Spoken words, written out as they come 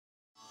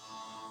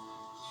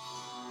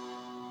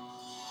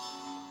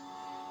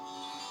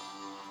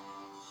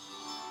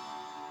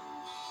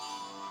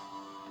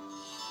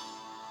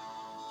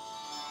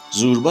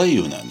زوربای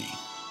یونانی.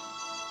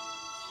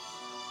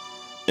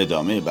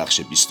 ادامه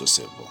بخش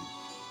 23.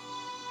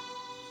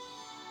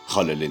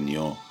 خاله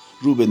لنیو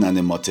رو به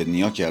ننه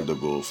ماتنیا کرد و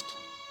گفت: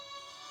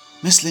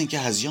 مثل اینکه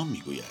هذیان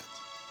میگوید.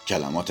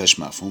 کلماتش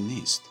مفهوم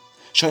نیست.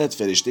 شاید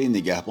فرشته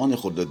نگهبان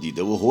خود را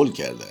دیده و هول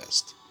کرده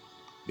است.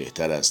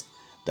 بهتر است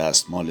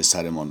دستمال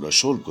سرمان را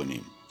شل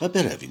کنیم و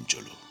برویم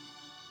جلو.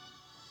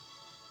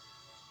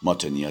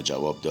 ماتنیا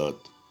جواب داد: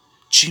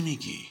 چی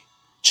میگی؟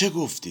 چه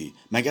گفتی؟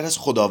 مگر از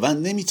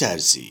خداوند نمی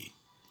ترسی؟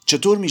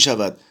 چطور می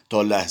شود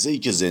تا لحظه ای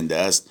که زنده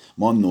است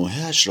ما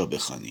نوحه‌اش را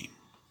بخوانیم؟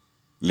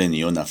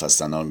 لنیو نفس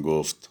زنان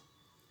گفت: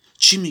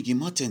 چی میگی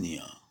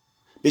ماتنیا؟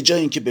 به جای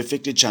اینکه به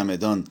فکر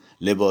چمدان،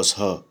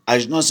 لباسها،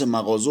 اجناس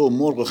مغازه و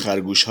مرغ و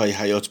خرگوش‌های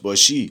حیات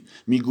باشی،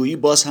 میگویی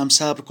باز هم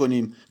صبر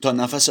کنیم تا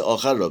نفس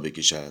آخر را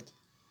بکشد.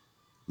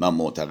 من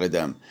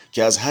معتقدم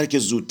که از هر که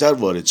زودتر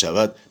وارد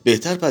شود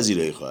بهتر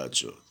پذیرایی خواهد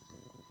شد.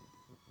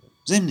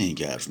 ضمن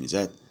اینکه حرف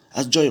میزد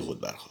از جای خود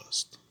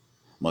برخاست.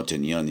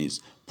 ماتنیا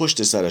نیز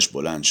پشت سرش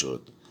بلند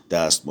شد.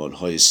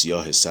 دستمالهای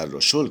سیاه سر را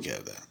شل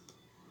کردند.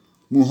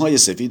 موهای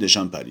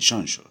سفیدشان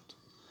پریشان شد.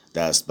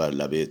 دست بر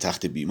لبه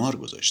تخت بیمار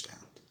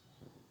گذاشتند.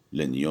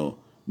 لنیو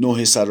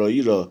نوحه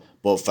سرایی را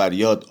با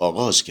فریاد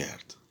آغاز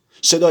کرد.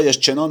 صدایش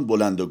چنان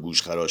بلند و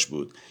گوشخراش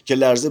بود که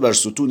لرزه بر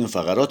ستون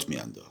فقرات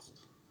میانداخت.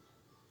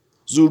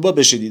 زوربا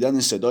به شنیدن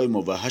صدای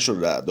موحش و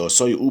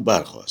رعدآسای او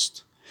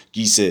برخاست.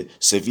 گیس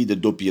سفید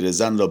دو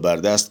پیرزن را بر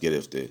دست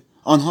گرفته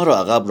آنها را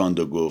عقب راند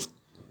و گفت: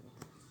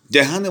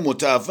 دهن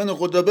متعفن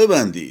خود را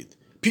ببندید.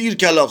 پیر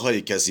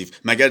کلاغ‌های کثیف،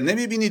 مگر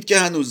نمی‌بینید که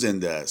هنوز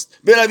زنده است؟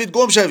 بروید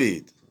گم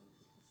شوید.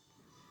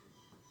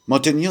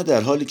 ماتنیا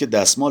در حالی که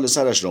دستمال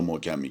سرش را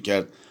محکم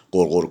می‌کرد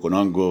غرغر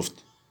کنان گفت: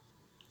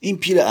 این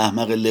پیر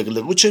احمق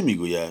لغلقو چه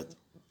میگوید؟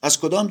 از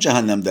کدام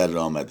جهنم در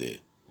راه آمده؟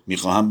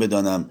 میخواهم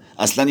بدانم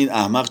اصلا این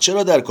احمق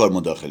چرا در کار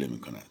مداخله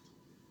میکند؟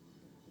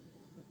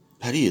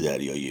 پری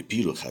دریایی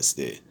پیر و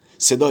خسته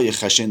صدای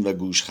خشن و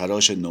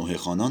گوشخراش نوحه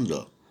خوانان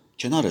را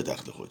کنار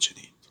تخت خود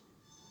شنید.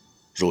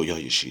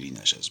 رویای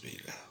شیرینش از بین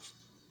رفت.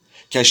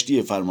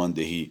 کشتی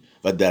فرماندهی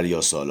و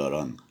دریا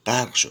سالاران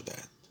غرق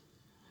شدند.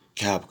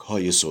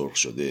 کبک‌های سرخ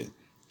شده،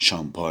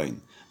 شامپاین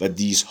و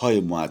دیس‌های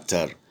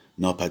معطر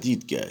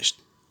ناپدید گشت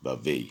و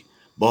وی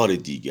بار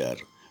دیگر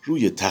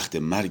روی تخت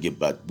مرگ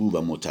بدبو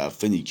و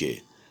متعفنی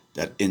که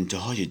در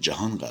انتهای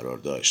جهان قرار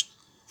داشت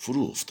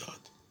فرو افتاد.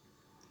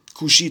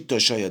 کوشید تا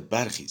شاید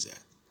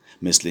برخیزد،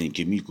 مثل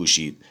اینکه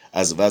می‌کوشید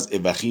از وضع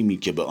وخیمی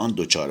که به آن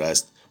دچار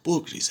است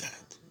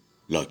بگریزد،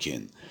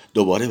 لکن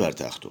دوباره بر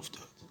تخت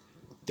افتاد.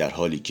 در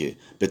حالی که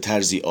به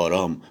طرزی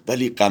آرام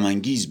ولی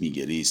غم‌انگیز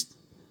می‌گریست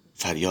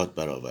فریاد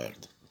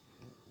برآورد: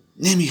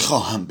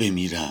 نمیخواهم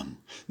بمیرم،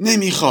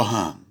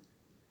 نمیخواهم.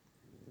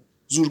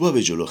 زوربا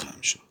به جلو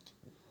خم شد.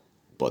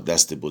 با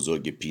دست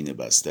بزرگ پینه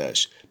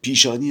بستش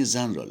پیشانی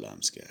زن را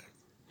لمس کرد.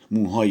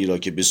 موهایی را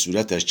که به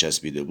صورتش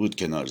چسبیده بود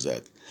کنار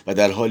زد و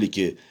در حالی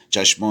که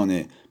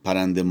چشمان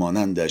پرنده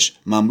مانندش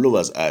مملو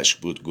از اشک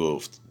بود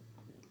گفت: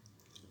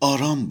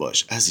 آرام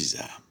باش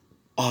عزیزم،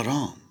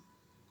 آرام.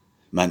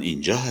 من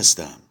اینجا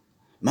هستم.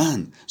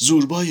 من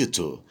زوربای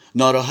تو.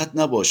 ناراحت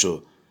نباش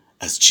و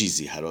از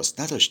چیزی هراس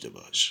نداشته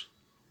باش.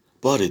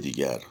 بار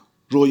دیگر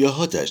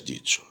رویاها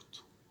تجدید شد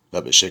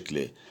و به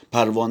شکل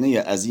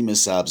پروانه عظیم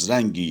سبز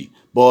رنگی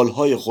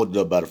بالهای خود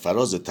را بر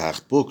فراز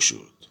تخت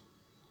بگشود.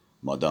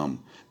 مادام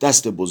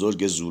دست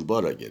بزرگ زوربا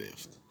را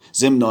گرفت.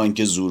 ضمن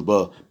آنکه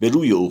زوربا به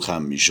روی او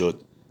خم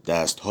میشد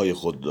دستهای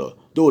خود را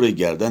دور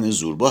گردن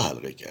زوربا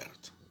حلقه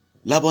کرد.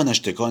 لبانش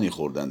تکانی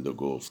خوردند و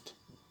گفت: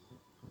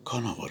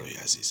 کاناوارای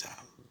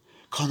عزیزم،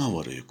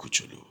 کاناوارای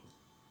کوچولو.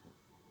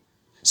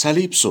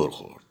 صلیب سر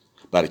خورد.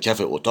 بر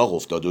کف اتاق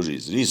افتاد و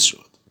ریز ریز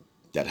شد.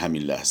 در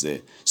همین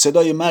لحظه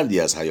صدای مردی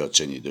از حیاط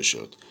شنیده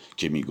شد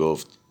که می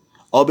گفت: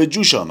 آب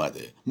جوش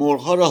آمده،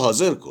 مرغ‌ها را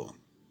حاضر کن.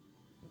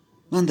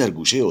 من در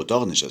گوشه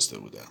اتاق نشسته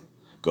بودم.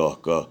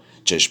 گاه گاه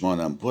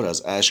چشمانم پر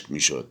از اشک می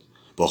شد.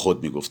 با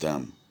خود می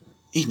گفتم: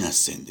 این از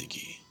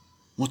زندگی،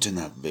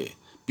 متنوع،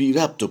 بی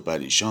ربط و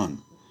پریشان،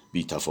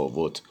 بی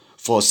تفاوت،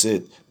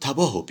 فاسد،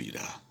 تباه و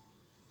بیره.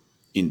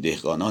 این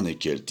دهقانان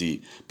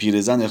کرتی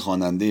پیرزن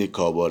خواننده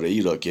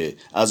کاباره‌ای را که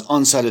از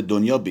آن سر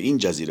دنیا به این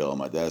جزیره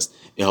آمده است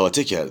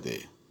احاطه کرده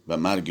و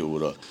مرگ او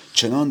را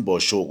چنان با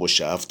شوق و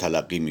شعف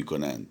تلقی می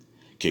کنند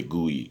که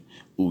گویی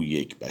او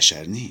یک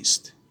بشر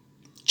نیست.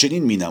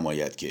 چنین می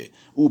نماید که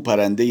او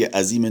پرنده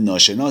عظیم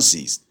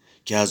ناشناسی است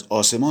که از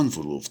آسمان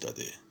فرو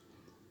افتاده،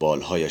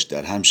 بالهایش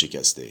در هم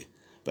شکسته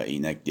و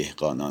اینک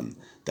دهقانان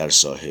در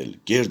ساحل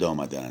گرد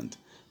آمدند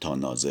تا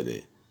ناظر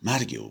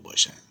مرگ او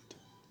باشند.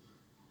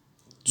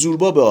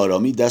 زوربا به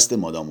آرامی دست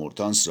مادام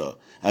اورتانس را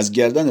از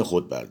گردن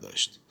خود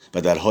برداشت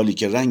و در حالی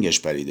که رنگش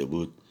پریده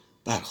بود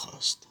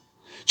برخاست.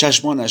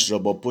 چشمانش را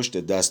با پشت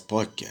دست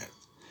پاک کرد.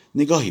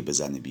 نگاهی به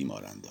زن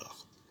بیمار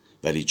انداخت،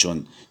 ولی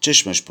چون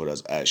چشمش پر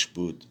از اشک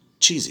بود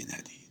چیزی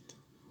ندید.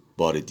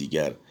 بار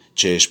دیگر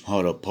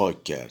چشمها را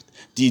پاک کرد.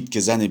 دید که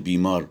زن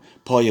بیمار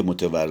پای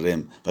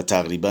متورم و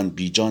تقریباً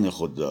بیجان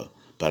خود را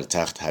بر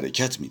تخت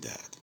حرکت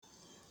می‌دهد.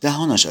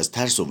 دهانش از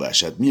ترس و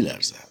وحشت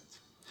می‌لرزد.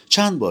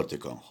 چند بار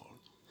تکان خورد.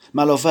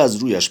 ملافه از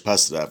رویش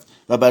پس رفت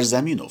و بر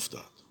زمین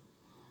افتاد.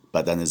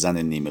 بدن زن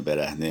نیمه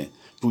برهنه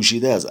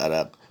پوشیده از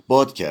عرق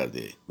باد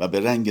کرده و به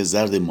رنگ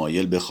زرد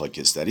مایل به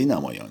خاکستری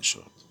نمایان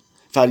شد.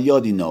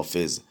 فریادی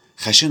نافذ،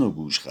 خشن و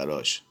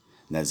گوشخراش،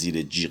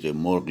 نظیر جیغ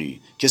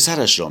مرغی که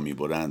سرش را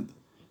میبرند،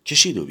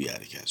 کشید و بی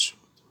حرکت شد.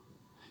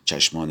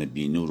 چشمان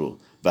بینور و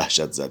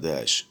وحشت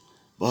زدهش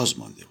باز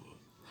مانده بود.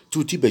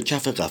 طوطی به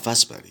کف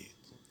قفس پرید.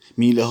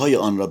 میله های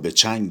آن را به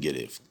چنگ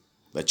گرفت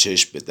و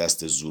چشم به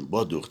دست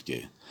زوربا دوخت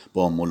که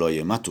با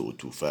ملایمت و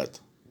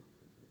عطوفت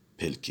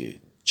پلک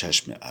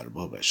چشم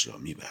اربابش را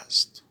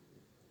میبست.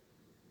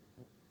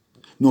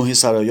 نوحه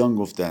سرایان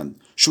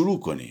گفتند شروع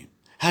کنیم،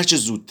 هرچه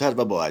زودتر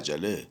و با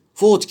عجله.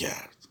 فوت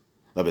کرد.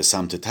 و به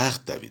سمت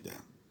تخت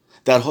دویدند.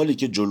 در حالی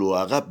که جلو و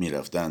عقب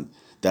میرفتند،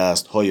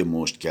 دستهای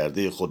مشت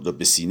کرده خود را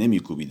به سینه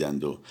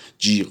میکوبیدند و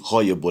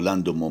جیغهای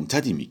بلند و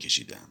ممتدی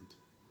میکشیدند.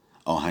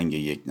 آهنگ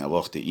یک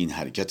نواخت این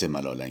حرکت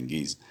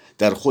ملالانگیز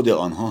در خود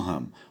آنها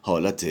هم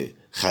حالت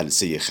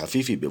خلسه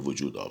خفیفی به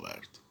وجود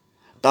آورد.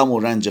 غم و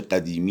رنج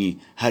قدیمی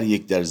هر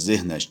یک در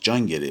ذهنش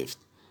جان گرفت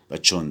و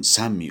چون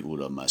سمی او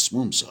را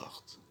مسموم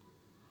ساخت.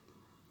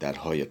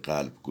 درهای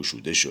قلب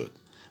گشوده شد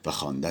و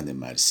خواندن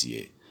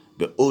مرثیه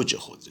به اوج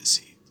خود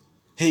رسید.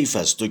 حیف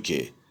از تو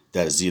که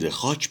در زیر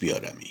خاک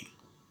بیارمی.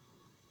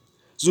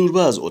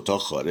 زوربا از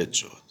اتاق خارج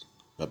شد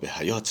و به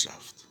حیاط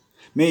رفت.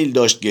 میل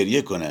داشت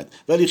گریه کند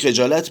ولی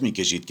خجالت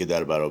میکشید که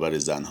در برابر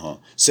زنها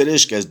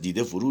سرشک از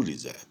دیده فرو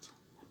ریزد.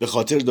 به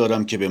خاطر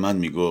دارم که به من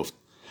میگفت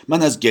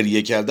من از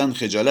گریه کردن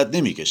خجالت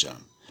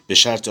نمیکشم، به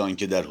شرط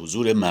آنکه در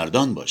حضور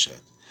مردان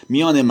باشد.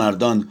 میان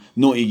مردان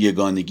نوعی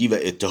یگانگی و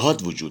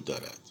اتحاد وجود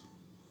دارد.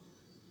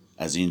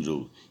 از این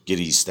رو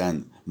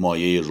گریستن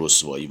مایه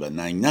رسوایی و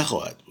ننگ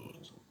نخواهد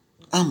بود.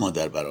 اما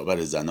در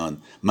برابر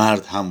زنان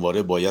مرد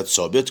همواره باید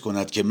ثابت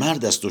کند که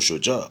مرد است و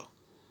شجاع.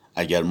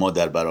 اگر ما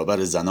در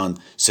برابر زنان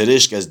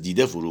سرشک از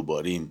دیده فرو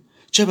باریم،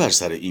 چه بر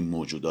سر این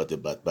موجودات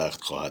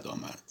بدبخت خواهد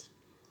آمد؟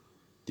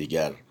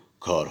 دیگر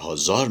کارها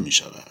زار می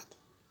شود.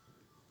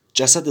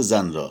 جسد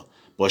زن را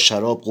با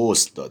شراب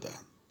غسل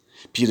دادند.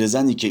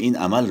 پیرزنی که این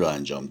عمل را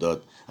انجام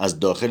داد از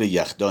داخل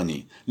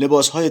یخدانی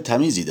لباسهای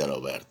تمیزی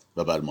درآورد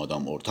و بر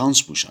مادام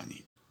اورتانس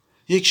پوشانید.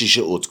 یک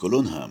شیشه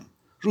اتکلون هم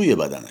روی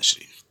بدنش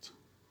ریخت.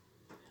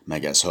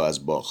 مگس‌ها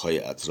از باغ‌های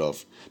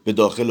اطراف به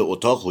داخل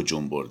اتاق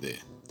هجوم برده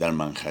در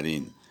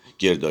منخرین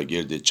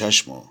گرداگرد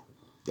چشم و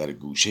در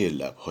گوشه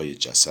لب‌های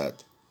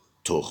جسد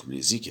تخم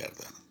ریزی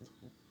کردند.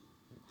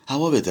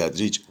 هوا به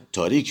تدریج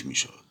تاریک می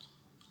شد.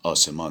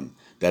 آسمان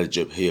در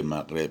جبهه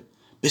مغرب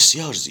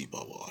بسیار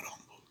زیبا و آرام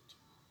بود.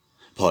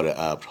 پاره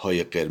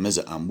ابرهای قرمز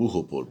انبوه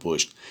و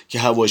پرپشت که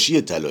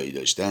حواشی طلایی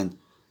داشتند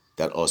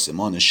در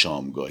آسمان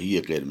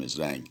شامگاهی قرمز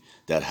رنگ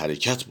در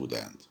حرکت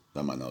بودند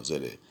و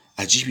مناظر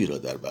عجیبی را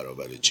در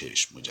برابر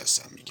چشم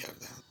مجسم می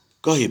کردند.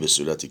 گاهی به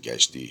صورت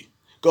کشتی،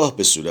 گاه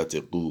به صورت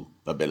قو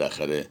و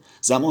بالاخره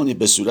زمانی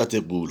به صورت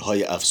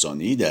غول‌های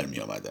افسانه‌ای در می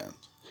آمدند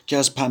که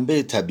از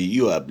پنبه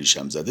طبیعی و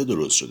ابریشم زده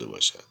درست شده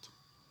باشد.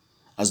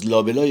 از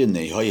لابلای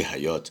نیهای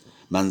حیات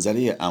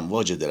منظره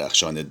امواج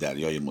درخشان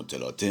دریای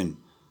متلاطم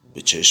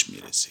به چشم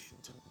می رسید.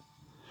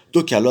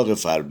 دو کلاغ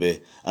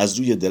فربه از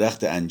روی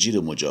درخت انجیر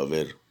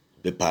مجاور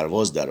به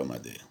پرواز در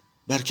آمده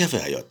بر کف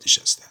حیات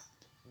نشستند.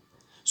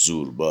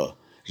 زوربا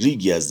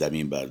ریگی از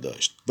زمین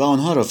برداشت و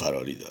آنها را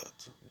فراری داد.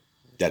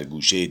 در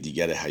گوشه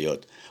دیگر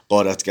حیات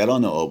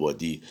غارتگران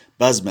آبادی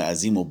بزم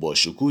عظیم و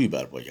باشکوهی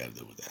برپا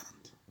کرده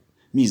بودند.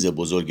 میز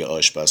بزرگ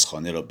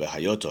آشپزخانه را به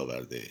حیات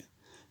آورده،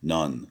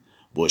 نان،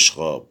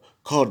 بشقاب،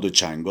 کارد و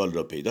چنگال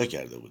را پیدا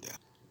کرده بودند.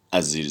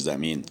 از زیر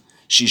زمین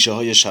شیشه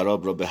های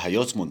شراب را به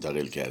حیات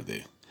منتقل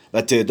کرده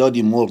و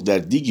تعدادی مرغ در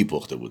دیگی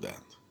پخته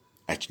بودند.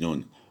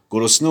 اکنون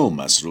گرسنه و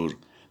مسرور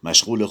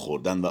مشغول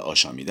خوردن و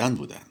آشامیدن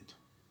بودند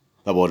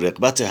و با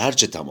رغبت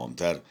هرچه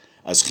تمامتر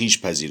از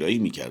خویش پذیرایی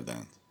می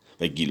کردند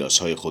و گیلاس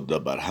های خود را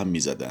برهم می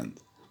زدند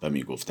و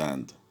می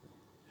گفتند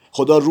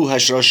خدا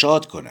روحش را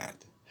شاد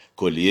کند،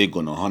 کلیه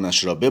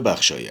گناهانش را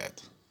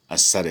ببخشاید،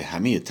 از سر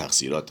همه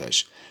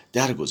تقصیراتش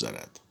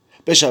درگذرد،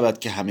 بشود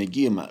که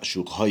همگی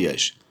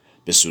معشوقهایش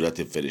به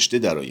صورت فرشته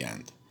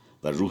درآیند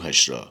و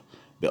روحش را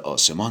به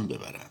آسمان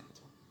ببرند.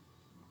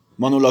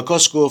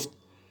 مانولاکاس گفت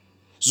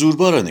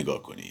زوربا را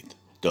نگاه کنید،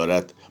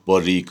 دارد با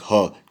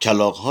ریگ‌ها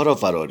کلاغ‌ها را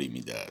فراری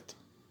می‌دهد.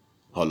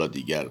 حالا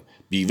دیگر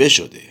بیوه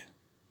شده.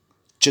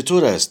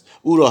 چطور است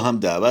او را هم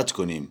دعوت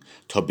کنیم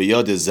تا به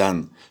یاد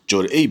زن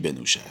جرعه‌ای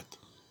بنوشد؟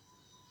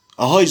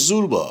 آهای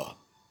زوربا،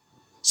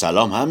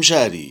 سلام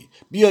همشهری،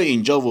 بیا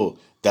اینجا و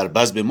در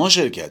بزم ما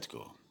شرکت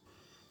کن.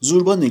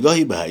 زوربا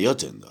نگاهی به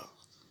حیاط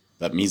انداخت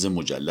و میز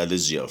مجلل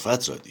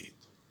ضیافت را دید.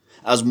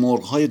 از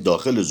مرغ‌های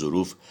داخل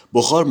ظروف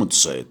بخار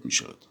متصاعد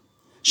می‌شد.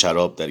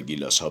 شراب در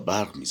گیلاس‌ها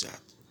برق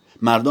می‌زد.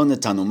 مردان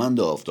تنومند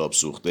آفتاب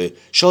سوخته،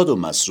 شاد و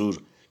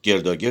مسرور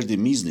گرداگرد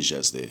میز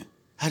نشسته،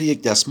 هر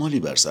یک دستمالی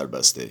بر سر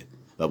بسته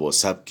و با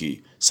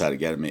سبکی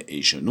سرگرم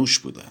عیش و نوش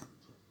بودند.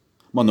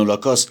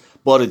 مانولاکاس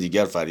بار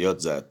دیگر فریاد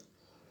زد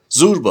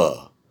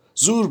زوربا،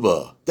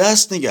 زوربا،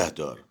 دست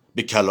نگهدار،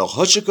 به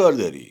کلاغ‌ها چه کار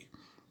داری؟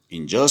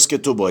 اینجاست که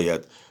تو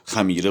باید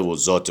خمیره و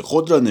ذات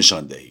خود را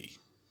نشان دهی.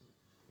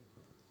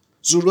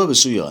 زوربا به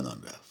سوی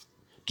آنان رفت.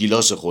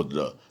 گیلاس خود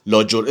را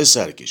لاجرعه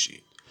سر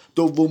کشید.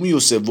 دومی و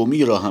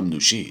سومی را هم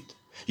نوشید.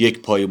 یک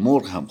پای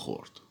مرغ هم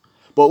خورد.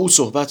 با او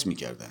صحبت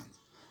می‌کردند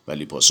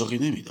ولی پاسخی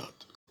نمی‌داد.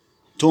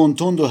 تند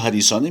تند و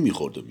حریصانه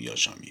می‌خورد و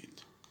می‌آشامید.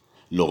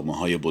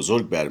 لقمه‌های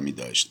بزرگ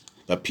برمی‌داشت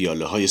و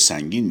پیاله‌های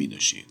سنگین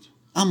می‌نوشید،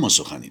 اما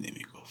سخنی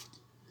نمی‌گفت.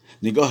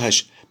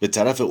 نگاهش به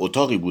طرف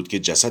اتاقی بود که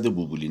جسد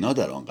بوبولینا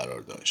در آن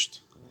قرار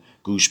داشت.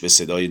 گوش به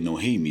صدای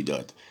نوحه‌ای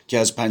می‌داد که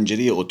از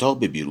پنجره اتاق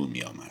به بیرون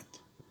می‌آمد.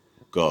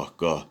 گاه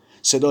گاه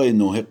صدای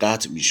نوحه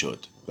قطع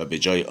می‌شد و به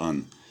جای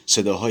آن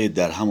صداهای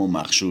درهم و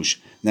مخشوش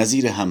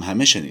نظیر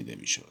همهمه شنیده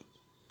می‌شد.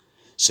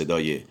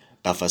 صدای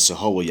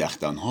قفسه‌ها و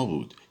یخدان‌ها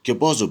بود که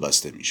باز و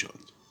بسته می‌شد.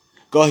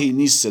 گاهی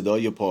نیز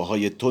صدای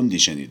پاهای تندی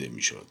شنیده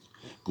می‌شد.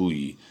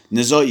 گویی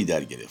نزاعی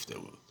در گرفته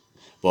بود.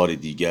 بار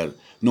دیگر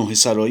نوحه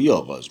سرایی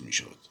آغاز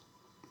می‌شد.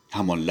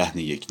 همان لحن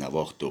یک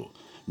نواخت و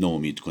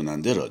نومید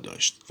کننده را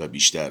داشت و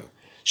بیشتر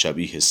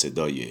شبیه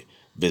صدای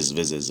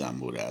وزوز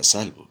زنبور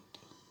عسل بود.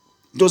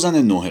 دو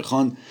زن نوحه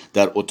خان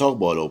در اتاق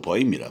بالا و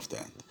پایین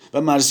می‌رفتند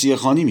و مرثیه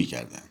خوانی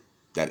می‌کردند.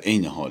 در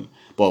عین حال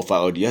با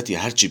فعالیتی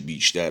هرچه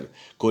بیشتر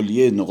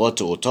کلیه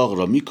نقاط اتاق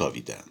را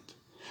می‌کاویدند.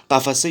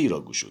 قفسه ای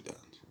را گشودند.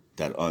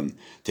 در آن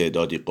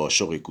تعدادی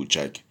قاشق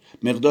کوچک،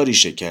 مقداری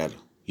شکر،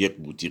 یک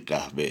قوطی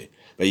قهوه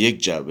و یک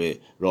جعبه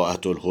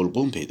راحت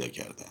الحلقوم پیدا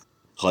کردند.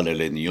 خاله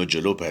لنیو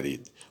جلو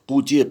پرید،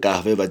 قوطی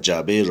قهوه و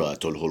جعبه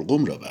راحت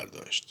الحلقوم را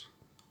برداشت.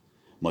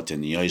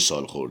 ماتنیای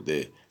سال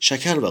خورده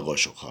شکر و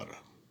قاشق‌ها را.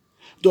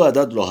 2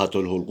 عدد راحت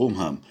الحلقوم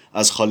هم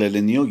از خاله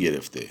لنیو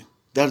گرفته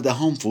در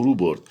دهان فرو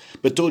برد،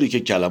 به طوری که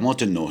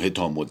کلمات نوحه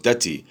تا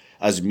مدتی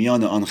از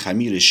میان آن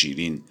خمیر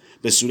شیرین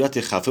به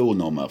صورت خفه و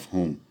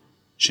نامفهوم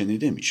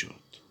شنیده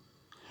میشد.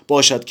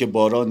 باشد که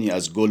بارانی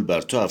از گل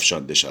بر تو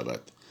افشانده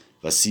شود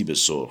و سیب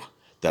سرخ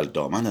در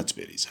دامنت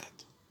بریزد.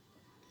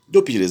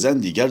 2 پیرزن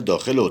دیگر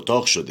داخل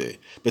اتاق شده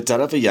به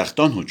طرف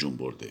یخدان هجوم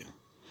برده.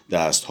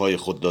 دستهای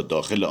خود را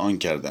داخل آن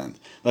کردند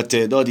و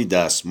تعدادی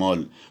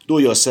دستمال،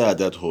 2 یا 3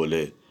 عدد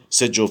حوله،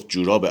 3 جفت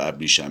جوراب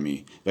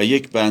ابریشمی و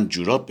 1 بند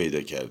جوراب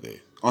پیدا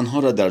کرده. آنها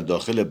را در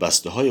داخل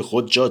بسته های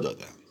خود جا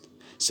دادند.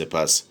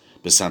 سپس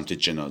به سمت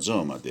جنازه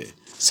آمده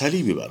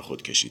صلیبی بر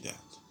خود کشیدند.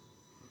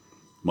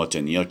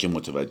 ماتنیا که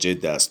متوجه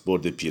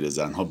دستبرد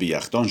پیرزنها به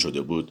یخدان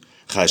شده بود،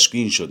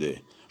 خشمگین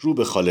شده رو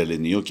به خاله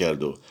لنیو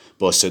کرد و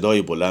با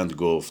صدای بلند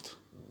گفت: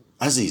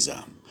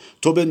 عزیزم،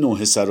 تو به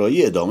نوحه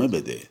سرایی ادامه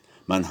بده،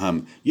 من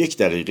هم 1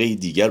 دقیقه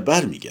دیگر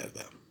بر می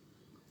گردم.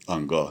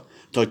 آنگاه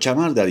تا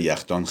کمر در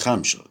یخدان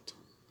خم شد.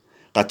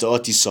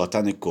 قطعاتی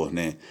ساتن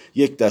کهنه،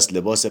 1 دست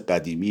لباس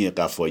قدیمی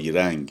قفایی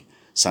رنگ،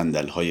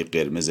 صندل‌های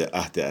قرمز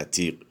عهد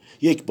عتیق،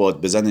 1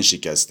 بادبزن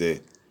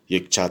شکسته،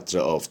 1 چتر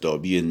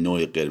آفتابی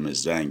نوع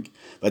قرمز رنگ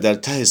و در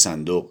ته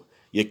صندوق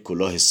 1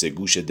 کلاه 3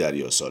 گوش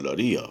دریا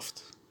سالاری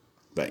یافت.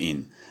 و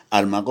این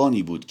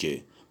ارمغانی بود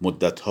که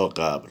مدتها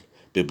قبل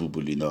به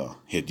بوبولینا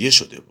هدیه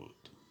شده بود.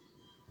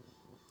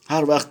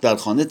 هر وقت در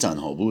خانه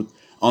تنها بود،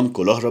 آن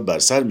کلاه را بر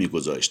سر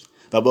می‌گذاشت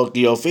و با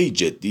قیافه‌ای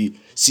جدی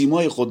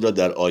سیمای خود را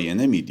در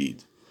آینه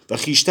می‌دید و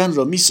خیشتن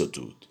را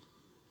می‌ستود.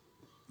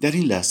 در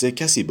این لحظه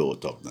کسی به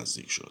اتاق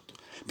نزدیک شد.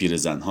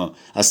 پیرزنها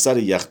از سر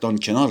یخدان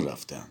کنار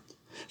رفتند.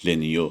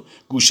 لنیو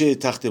گوشه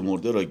تخت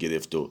مرده را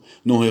گرفت و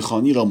نوحه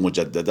خوانی را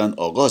مجدداً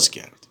آغاز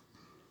کرد.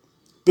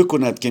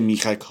 بکند که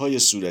میخک‌های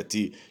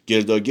صورتی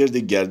گرداگرد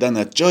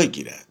گردنت جای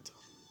گیرد.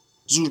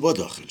 زوربا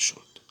داخل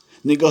شد.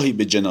 نگاهی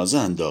به جنازه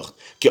انداخت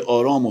که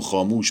آرام و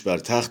خاموش بر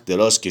تخت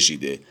دراز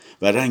کشیده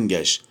و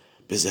رنگش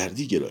به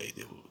زردی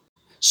گراییده بود.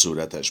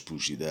 صورتش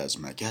پوشیده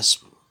از مگس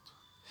بود.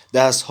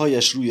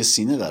 دستهایش روی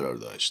سینه قرار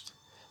داشت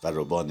و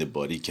روبان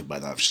باریک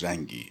بنفش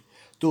رنگی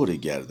دور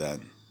گردن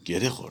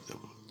گره خورده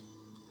بود.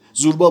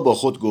 زوربا با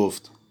خود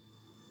گفت: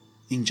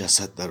 این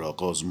جسد در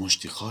آغاز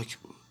مشتی خاک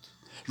بود.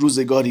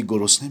 روزگاری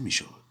گرسنه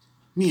میشد،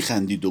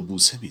 میخندید و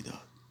بوسه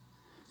میداد.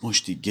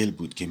 مشتی گل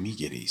بود که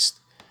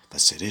میگریست و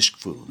سرشک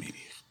فرو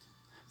میریخت.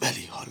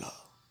 ولی حالا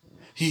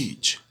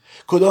هیچ.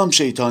 کدام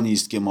شیطانی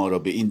است که ما را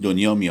به این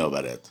دنیا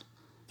میآورد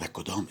و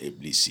کدام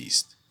ابلیسی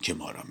است که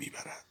ما را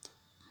میبرد.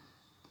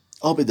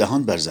 آب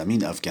دهان بر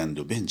زمین افکند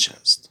و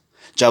بنشست.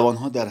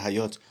 جوانها در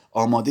حیاط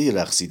آماده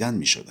رقصیدن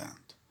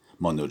میشدند.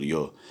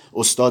 مانوریو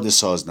استاد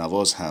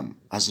سازنواز هم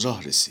از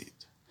راه رسید.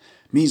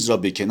 میز را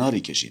به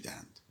کناری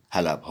کشیدند.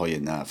 حلب‌های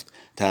نفت،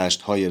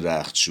 تشت‌های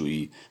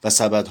رختشویی و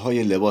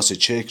سبدهای لباس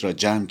چرک را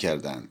جمع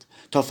کردند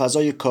تا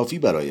فضای کافی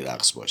برای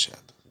رقص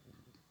باشد.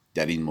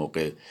 در این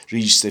موقع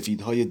ریش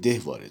سفیدهای ده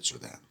وارد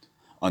شدند.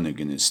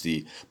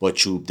 آنوگنستی با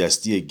چوب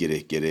دستی گره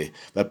گره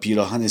و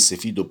پیراهن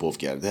سفید و پف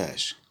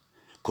کرده‌اش.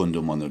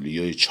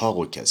 کندومانولیوی چاق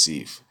و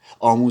کثیف،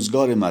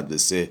 آموزگار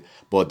مدرسه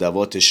با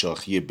دوات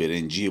شاخی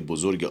برنجی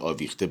بزرگ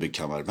آویخته به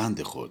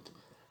کمربند خود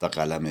و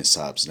قلم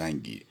سبز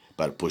رنگی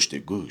بر پشت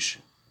گوش.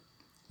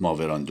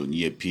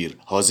 ماوراندونی پیر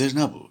حاضر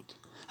نبود،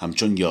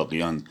 همچون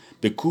یاغیان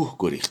به کوه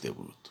گریخته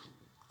بود.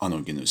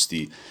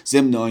 آنوگنوستی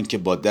ضمن آنکه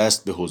با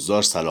دست به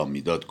حضار سلام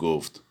میداد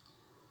گفت: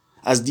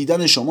 از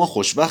دیدن شما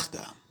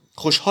خوشوقتم.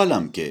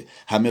 خوشحالم که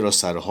همه را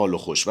سرحال و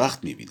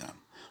خوشوقت میبینم.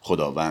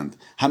 خداوند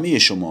همه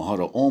شماها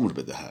را عمر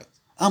بدهد.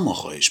 اما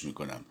خواهش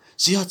میکنم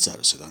زیاد سر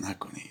و صدا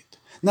نکنید.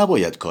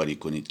 نباید کاری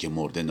کنید که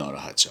مرده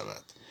ناراحت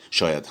شود.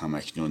 شاید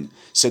همکنون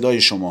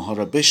صدای شماها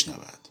را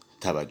بشنود.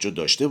 توجه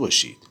داشته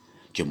باشید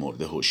که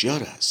مرده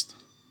هوشیار است.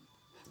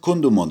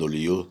 کند و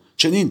مانولیو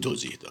چنین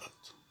توضیح داد: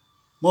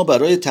 ما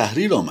برای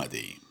تحریر آمده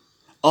ایم.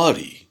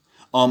 آری،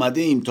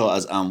 آمده ایم تا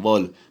از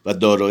اموال و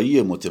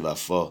دارایی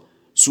متوفا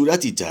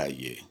صورتی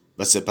تهیه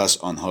و سپس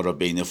آنها را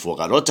بین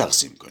فقرا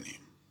تقسیم کنیم.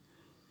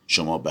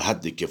 شما به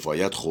حد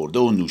کفایت خورده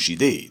و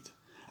نوشیده اید.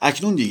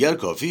 اکنون دیگر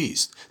کافی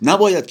است.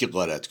 نباید که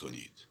غارت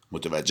کنید.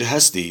 متوجه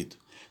هستید؟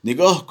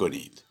 نگاه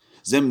کنید.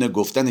 ضمن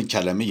گفتن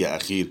کلمه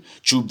اخیر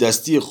چوب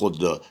دستی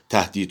خود را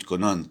تهدید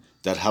کنان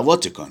در هوا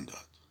تکان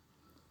داد.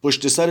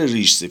 پشت سر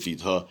ریش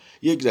سفیدها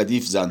یک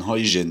ردیف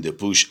زنهای ژنده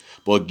پوش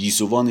با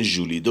گیسوان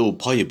ژولیده و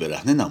پای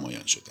برهنه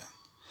نمایان شدند.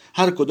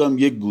 هر کدام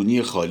یک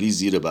گونی خالی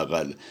زیر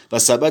بغل و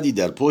سبدی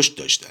در پشت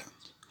داشتند.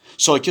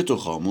 ساکت و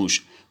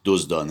خاموش،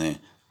 دزدانه،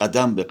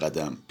 قدم به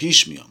قدم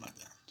پیش می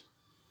آمدند.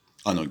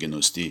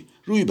 آنوگنوستی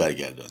روی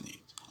برگردانید.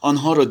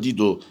 آنها را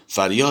دید و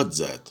فریاد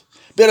زد: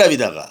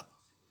 بروید عقب!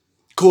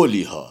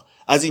 کولی ها،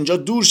 از اینجا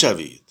دور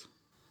شوید!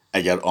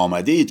 اگر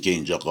آمده اید که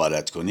اینجا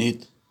غارت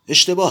کنید،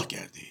 اشتباه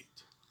کردید.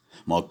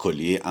 ما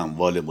کلیه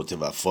اموال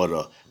متوفا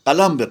را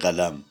قلم به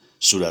قلم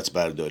صورت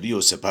برداری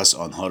و سپس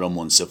آنها را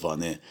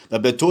منصفانه و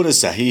به طور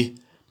صحیح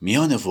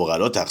میان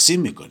فقرا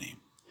تقسیم میکنیم.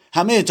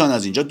 همه اتان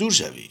از اینجا دور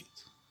شوید.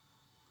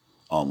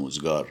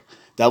 آموزگار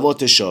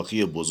دوات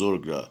شاخی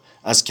بزرگ را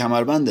از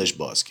کمربندش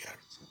باز کرد.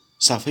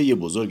 صفحه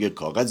بزرگ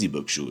کاغذی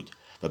بگشود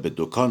و به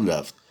دکان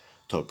رفت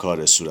تا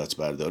کار صورت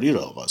برداری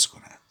را آغاز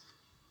کند.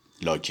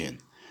 لکن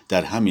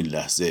در همین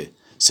لحظه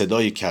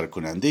صدای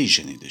کرکننده‌ای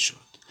شنیده شد.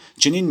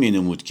 چنین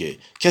مینمود که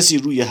کسی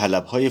روی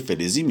حلب‌های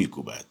فلزی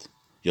میکوبد،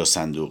 یا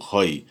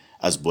صندوق‌هایی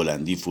از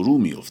بلندی فرو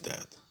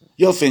میافتد،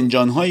 یا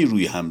فنجان‌هایی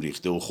روی هم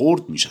ریخته و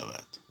خرد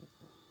میشود.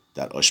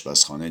 در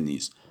آشپزخانه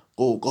نیز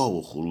غوغا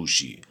و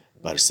خروشی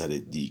بر سر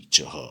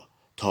دیگچه‌ها،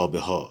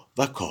 تابه‌ها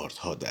و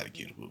کاردها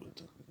درگیر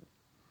بود.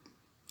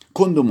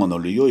 کند و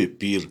مانولیوی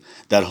پیر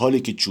در حالی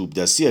که چوب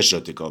دستیش را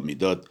تکان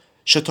میداد،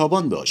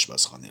 شتابان به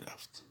آشپزخانه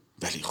رفت.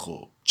 ولی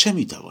خب چه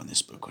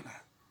میتوانست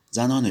بکند؟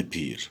 زنان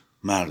پیر،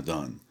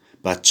 مردان،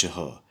 بچه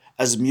ها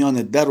از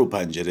میان در و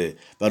پنجره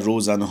و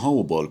روزنه ها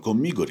و بالکن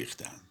می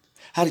گریختند.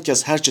 هر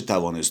کس هرچه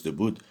توانسته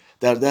بود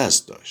در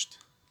دست داشت.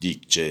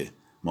 دیگچه،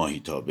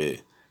 ماهیتابه،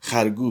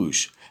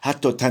 خرگوش،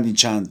 حتی تنی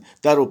چند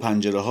در و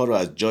پنجره ها را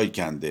از جای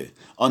کنده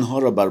آنها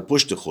را بر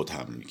پشت خود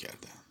حمل می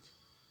کردند.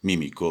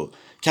 میمیکو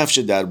کفش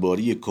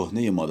درباری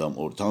کهنه مادام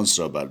اورتانس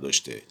را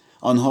برداشته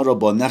آنها را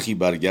با نخی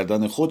بر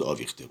گردن خود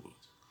آویخته بود.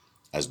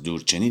 از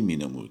دور چنین می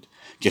نمود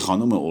که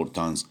خانم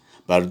اورتانس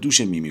بر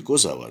دوش میمیکو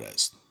سوار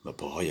است و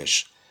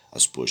پاهایش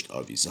از پشت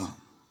آویزان.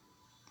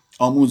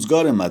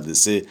 آموزگار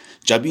مدرسه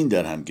جبین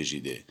در هم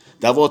کشیده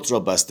دوات را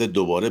بسته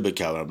دوباره به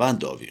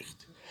کمربند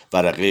آویخت.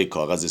 ورقه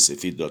کاغذ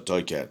سفید را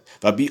تا کرد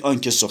و بی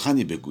آنکه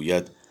سخنی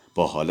بگوید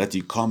با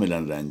حالتی کاملا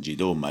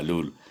رنجیده و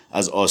ملول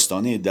از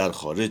آستانه در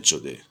خارج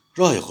شده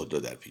راه خود را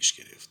در پیش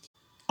گرفت.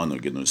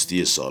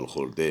 آنوگنوستی سال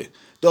خورده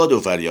داد و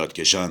فریاد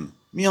کشان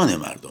میان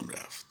مردم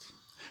رفت.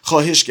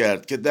 خواهش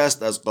کرد که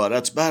دست از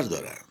غارت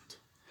بردارند.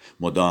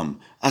 مدام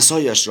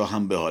عصایش را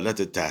هم به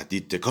حالت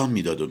تهدید تکان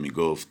میداد و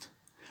میگفت: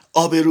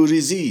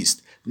 آبروریزی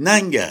است،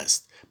 ننگ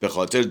است، به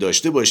خاطر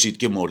داشته باشید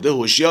که مرده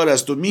هوشیار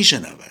است و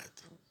میشنود.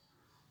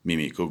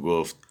 میمیکو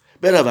گفت: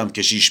 بروم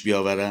کشیش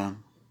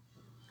بیاورم؟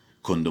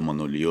 کند و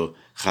مانولیو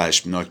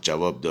خشمناک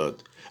جواب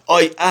داد: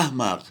 آی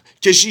احمق،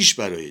 کشیش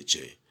برای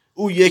چه؟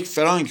 او 1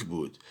 فرانک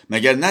بود.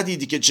 مگر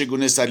ندیدی که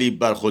چگونه صلیب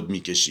بر خود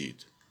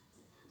میکشید؟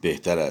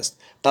 بهتر است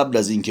قبل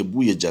از اینکه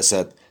بوی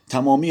جسد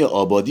تمامی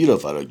آبادی را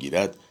فرا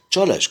گیرد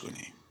چالش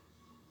کنیم.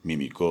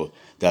 میمیکو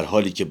در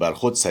حالی که بر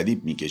خود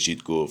صلیب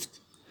میکشید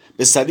گفت: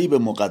 به صلیب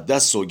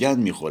مقدس سوگند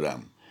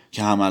میخورم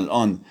که هم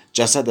الان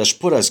جسدش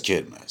پر از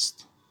کرم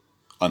است.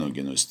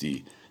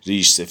 آنوگنوستی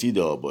ریش سفید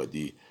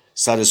آبادی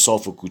سر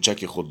صاف و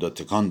کوچک خود را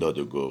تکان داد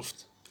و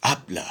گفت: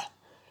 ابله،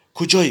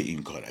 کجای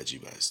این کار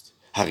عجیب است؟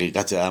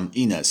 حقیقت امر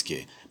این است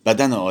که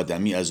بدن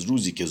آدمی از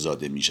روزی که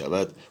زاده می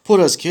شود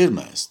پر از کرم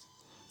است،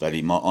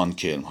 ولی ما آن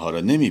کرم ها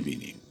را نمی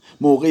بینیم.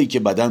 موقعی که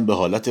بدن به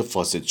حالت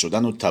فاسد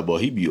شدن و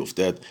تباهی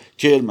بیفتد،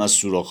 کرم از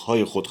سوراخ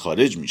های خود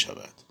خارج می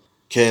شود.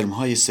 کرم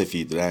های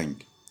سفید رنگ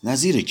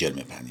نظیر کرم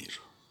پنیر.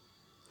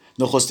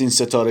 نخستین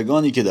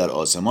ستارگانی که در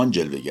آسمان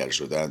جلوه‌گر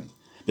شدند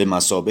به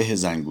مثابه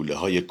زنگوله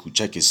های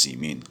کوچک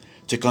سیمین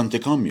تکان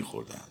تکان می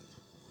خوردند.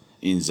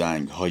 این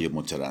زنگ های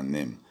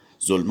مترنم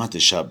ظلمت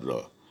شب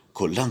را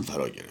کلاً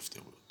فرا گرفته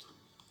بود.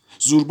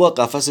 زوربا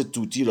قفس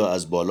توتی را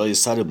از بالای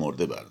سر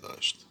مرده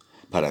برداشت.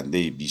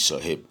 پرنده بی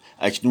صاحب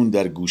اکنون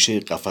در گوشه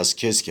قفس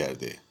کس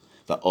کرده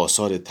و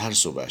آثار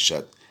ترس و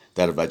وحشت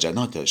در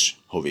وجناتش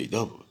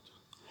هویدا بود.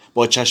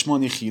 با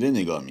چشمانی خیره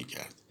نگاه می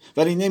کرد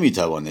ولی نمی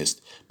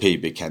توانست پی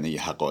به کنه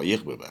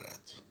حقایق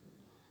ببرد.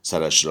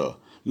 سرش را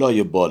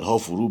لای بالها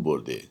فرو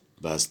برده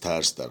و از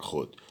ترس در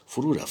خود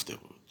فرو رفته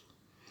بود.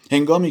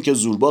 هنگامی که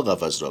زوربا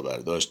قفس را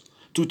برداشت،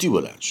 توتی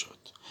بلند شد.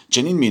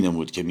 چنین می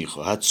نمود که می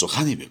خواهد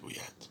سخنی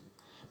بگوید.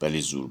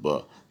 ولی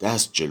زوربا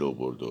دست جلو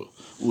برد و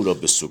او را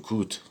به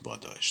سکوت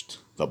واداشت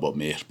و با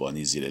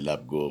مهربانی زیر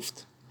لب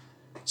گفت: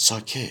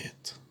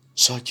 ساکت،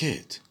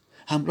 ساکت،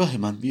 همراه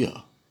من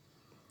بیا.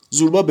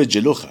 زوربا به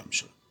جلو خم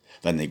شد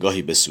و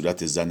نگاهی به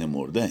صورت زن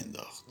مرده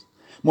انداخت.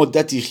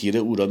 مدتی خیره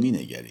او را می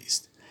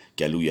نگریست.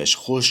 گلویش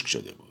خشک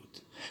شده بود.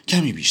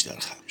 کمی بیشتر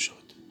خم شد.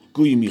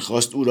 گویی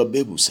میخواست او را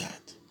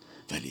ببوسد،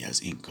 ولی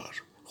از این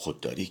کار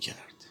خودداری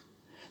کرد.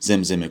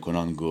 زمزمه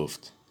کنان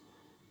گفت: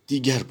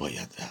 دیگر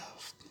باید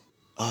رفت.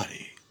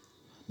 آری،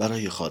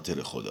 برای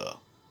خاطر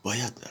خدا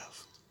باید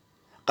رفت.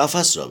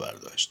 قفس را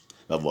برداشت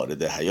و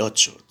وارد حیاط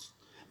شد.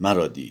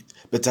 مرا دید،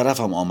 به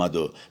طرفم آمد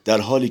و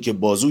در حالی که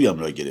بازویم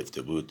را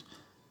گرفته بود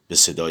به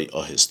صدای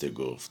آهسته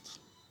گفت: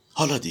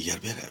 حالا دیگر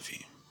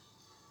برویم.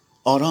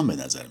 آرام به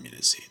نظر می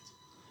رسید،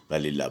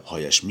 ولی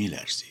لبهایش می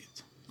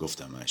لرزید.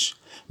 گفتمش: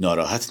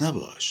 ناراحت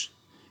نباش،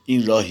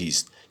 این راهی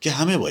است که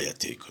همه باید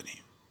طی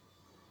کنیم.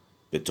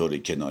 به طور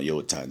کنایه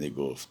و طعنه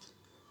گفت: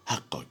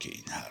 حقا که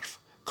این حرف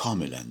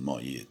کاملا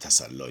مایه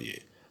تسلای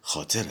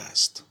خاطر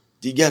است.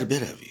 دیگر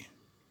برویم.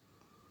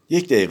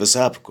 1 دقیقه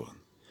صبر کن.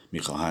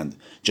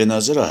 میخواهند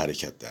جنازه را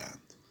حرکت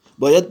دهند.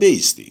 باید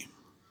بایستیم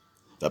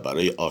و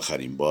برای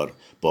آخرین بار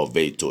با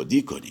وی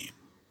تودی کنیم.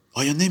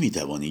 آیا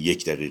نمیتوانی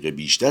 1 دقیقه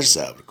بیشتر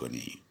صبر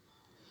کنی؟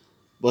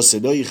 با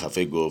صدایی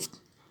خفه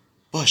گفت: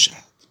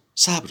 باشد،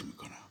 صبر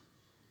میکنم.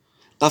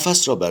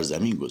 قفس را بر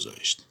زمین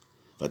گذاشت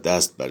و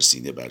دست بر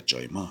سینه بر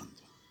جای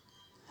ماند.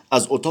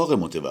 از اتاق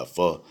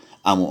متوفا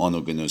عمو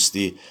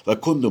آنوگنوستی و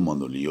کند و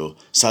مانولیو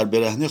سر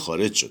برهنه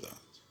خارج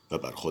شدند و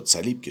بر خود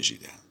صلیب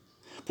کشیدند.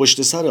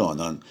 پشت سر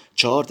آنان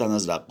 4 تن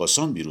از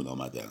رقاصان بیرون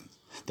آمدند،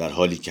 در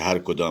حالی که هر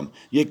کدام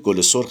 1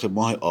 گل سرخ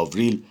ماه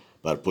آوریل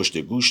بر پشت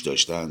گوش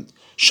داشتند.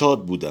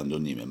 شاد بودند و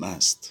نیمه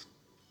مست.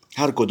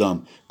 هر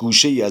کدام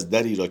گوشه ای از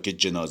دری را که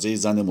جنازه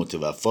زن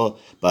متوفا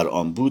بر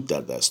آن بود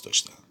در دست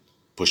داشتند.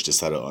 پشت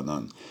سر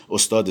آنان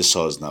استاد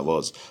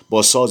سازنواز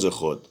با ساز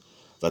خود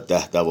و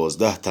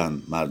 10-12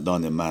 تن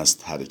مردان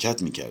مست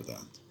حرکت می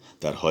کردند،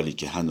 در حالی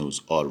که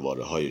هنوز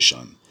آرواره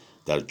هایشان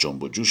در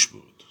جنب و جوش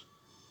بود.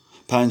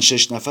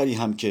 5-6 نفری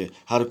هم که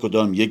هر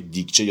کدام 1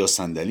 دیگچه یا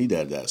صندلی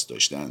در دست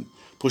داشتند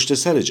پشت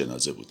سر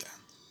جنازه بودند.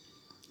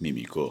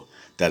 میمیکو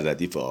در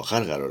ردیف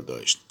آخر قرار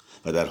داشت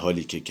و در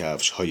حالی که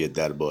کفش‌های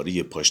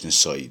درباری پاشنه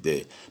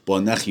ساییده با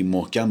نخی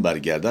محکم بر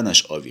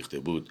گردنش آویخته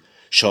بود،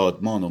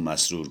 شادمان و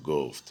مسرور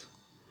گفت: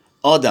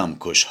 آدم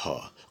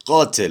کشها،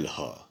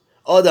 قاتلها،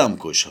 آدم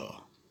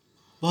کشها.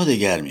 باد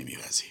گرمی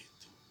می‌وزید.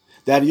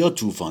 دریا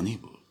طوفانی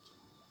بود.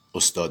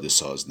 استاد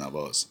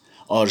سازنواز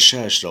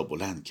آرشه‌اش را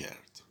بلند کرد.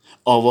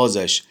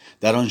 آوازش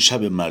در آن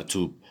شب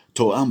مرطوب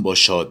توأم با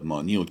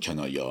شادمانی و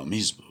کنایه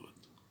آمیز بود.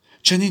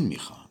 چنین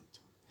می‌خواند: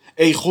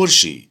 ای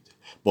خورشید،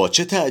 با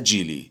چه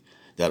تعجیلی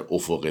در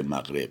افق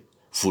مغرب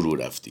فرو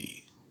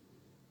رفتی؟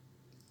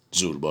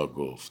 زوربا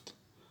گفت: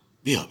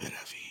 بیا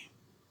برویم.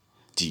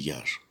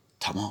 دیگر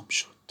تمام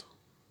شد.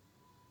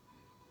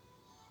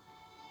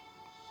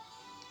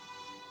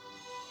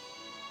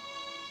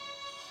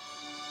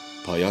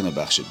 پایان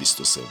بخش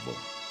 23.